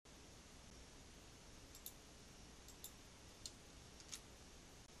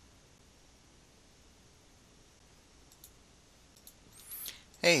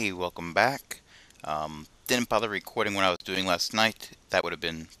Hey, welcome back. Didn't bother recording what I was doing last night. That would have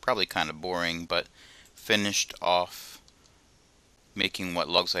been probably kind of boring, but finished off making what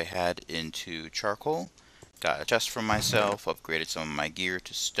logs I had into charcoal. Got a chest for myself, upgraded some of my gear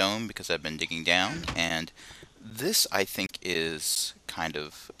to stone because I've been digging down, and this I think is kind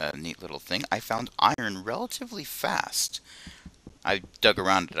of a neat little thing. I found iron relatively fast. I dug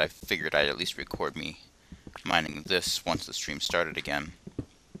around it. I figured I'd at least record me mining this once the stream started again.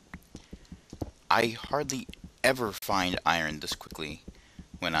 I hardly ever find iron this quickly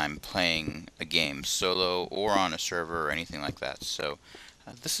when I'm playing a game solo or on a server or anything like that. So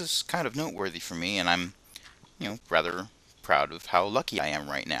this is kind of noteworthy for me, and I'm, rather proud of how lucky I am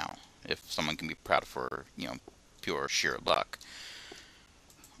right now. If someone can be proud for, pure sheer luck.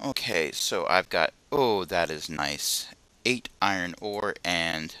 Okay, so I've got, oh, that is nice. 8 iron ore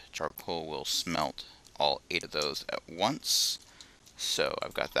and charcoal will smelt all 8 of those at once. So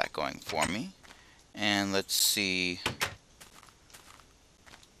I've got that going for me. And let's see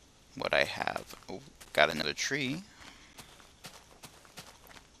what I have. Oh, got another tree.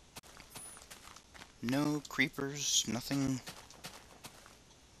 No creepers, nothing.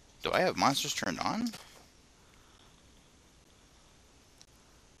 Do I have monsters turned on?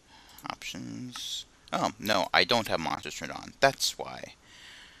 Options. Oh, no, I don't have monsters turned on. That's why.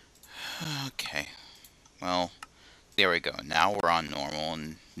 Okay. Well, there we go. Now we're on normal,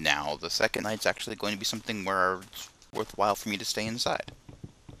 and now the second night's actually going to be something where it's worthwhile for me to stay inside.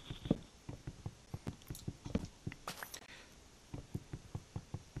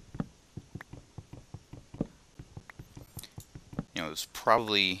 It was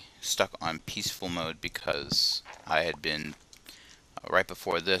probably stuck on peaceful mode because I had been, right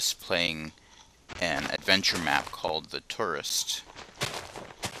before this, playing an adventure map called The Tourist.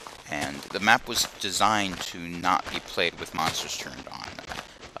 And the map was designed to not be played with monsters turned on.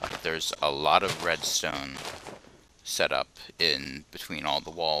 There's a lot of redstone set up in between all the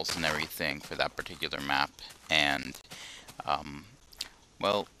walls and everything for that particular map. And,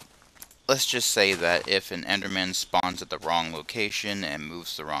 well, let's just say that if an Enderman spawns at the wrong location and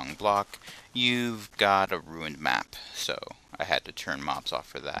moves the wrong block, you've got a ruined map. So I had to turn mobs off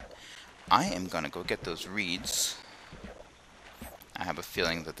for that. I am going to go get those reeds. I have a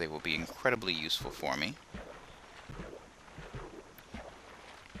feeling that they will be incredibly useful for me.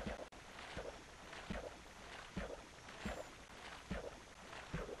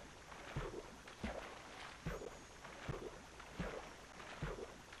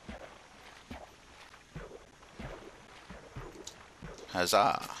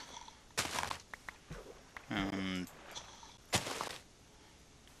 Huzzah! Um,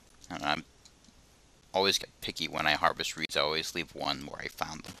 I'm always get picky when I harvest reeds. I always leave one where I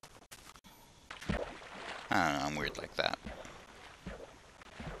found them. I don't know, I'm weird like that.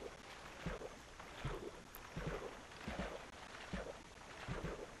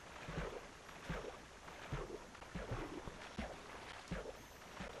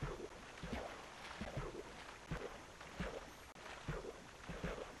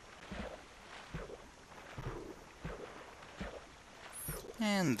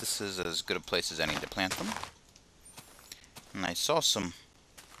 And this is as good a place as any to plant them. And I saw some...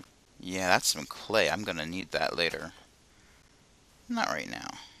 Yeah, that's some clay. I'm gonna need that later. Not right now.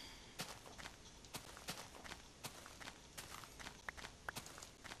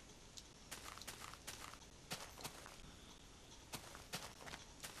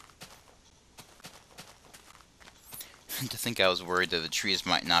 To think I was worried that the trees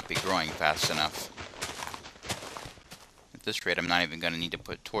might not be growing fast enough. At this rate, I'm not even gonna need to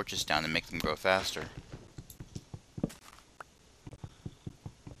put torches down to make them grow faster.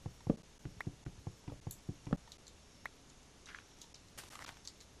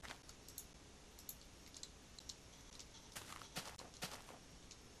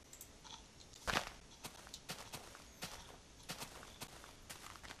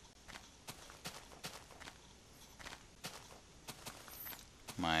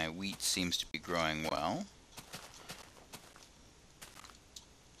 My wheat seems to be growing well.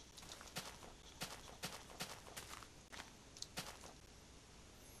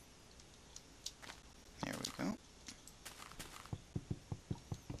 There we go.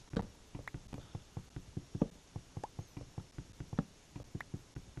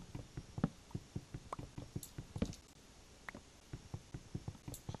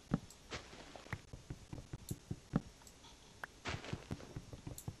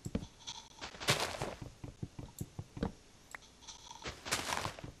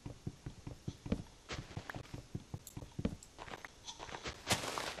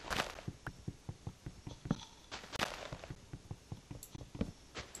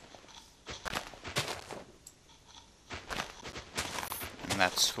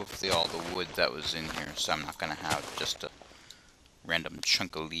 That's hopefully all the wood that was in here, so I'm not going to have just a random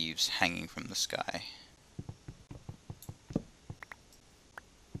chunk of leaves hanging from the sky.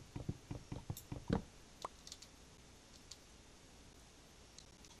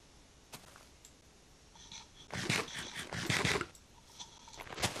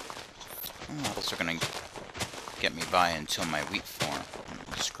 Apples are going to get me by until my wheat farm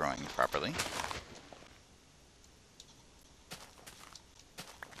is growing properly.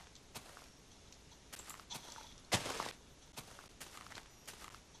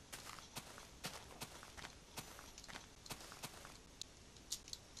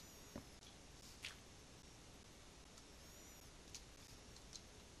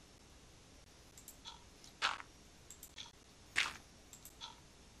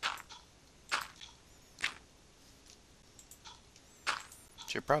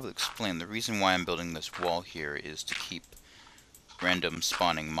 Should probably explain the reason why I'm building this wall here is to keep random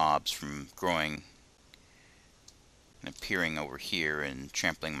spawning mobs from growing and appearing over here and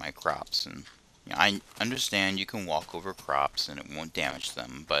trampling my crops. And you know, I understand you can walk over crops and it won't damage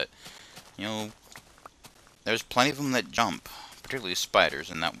them, but you know, there's plenty of them that jump, particularly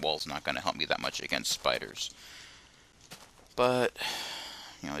spiders, and that wall's not going to help me that much against spiders. But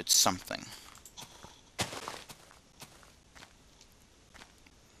you know, it's something.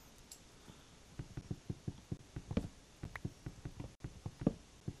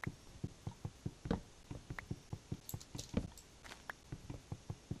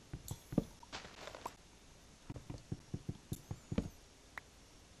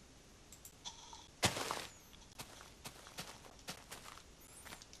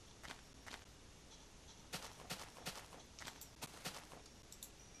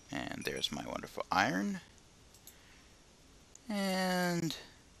 And there's my wonderful iron. And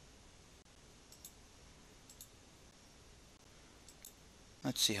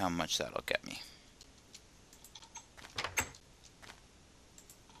let's see how much that'll get me.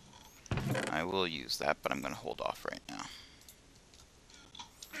 I will use that, but I'm going to hold off right now.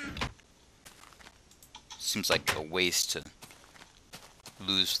 Seems like a waste to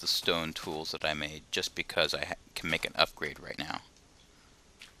lose the stone tools that I made just because I can make an upgrade right now.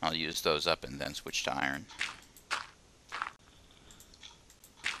 I'll use those up and then switch to iron.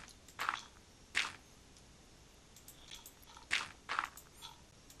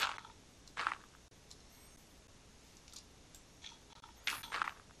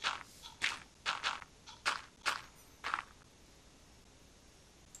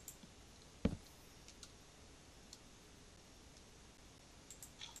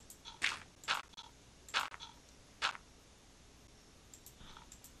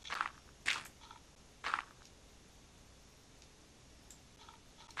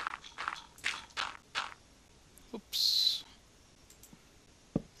 Oops.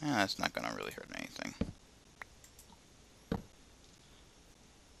 That's not going to really hurt anything.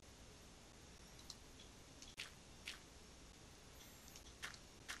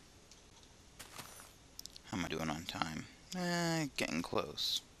 How am I doing on time? Getting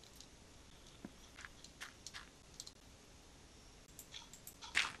close.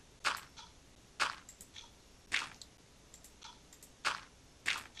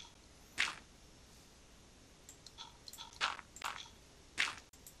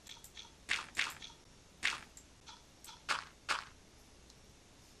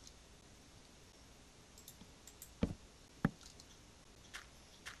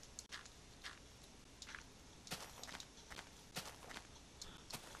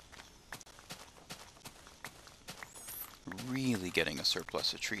 Really getting a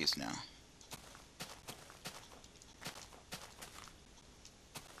surplus of trees now.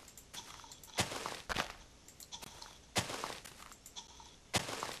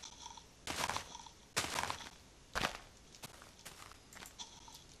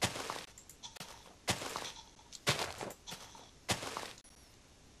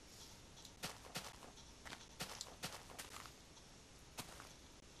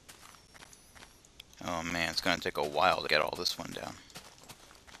 Oh man, it's going to take a while to get all this one down.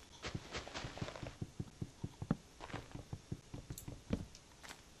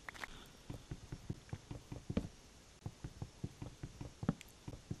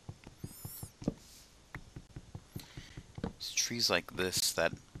 It's trees like this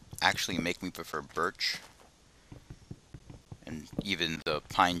that actually make me prefer birch and even the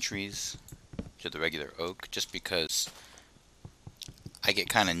pine trees to the regular oak, just because I get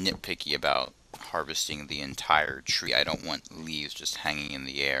kind of nitpicky about harvesting the entire tree. I don't want leaves just hanging in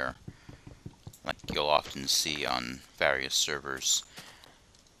the air like you'll often see on various servers.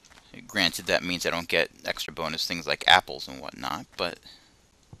 Granted, that means I don't get extra bonus things like apples and whatnot, but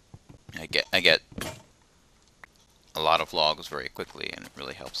I get a lot of logs very quickly, and it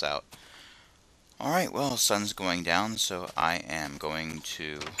really helps out. Alright, well, sun's going down, so I am going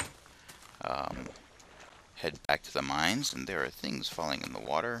to um, head back to the mines, and there are things falling in the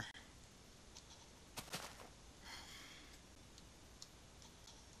water.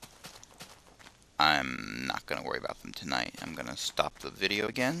 I'm not going to worry about them tonight. I'm going to stop the video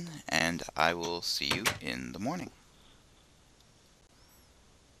again, and I will see you in the morning.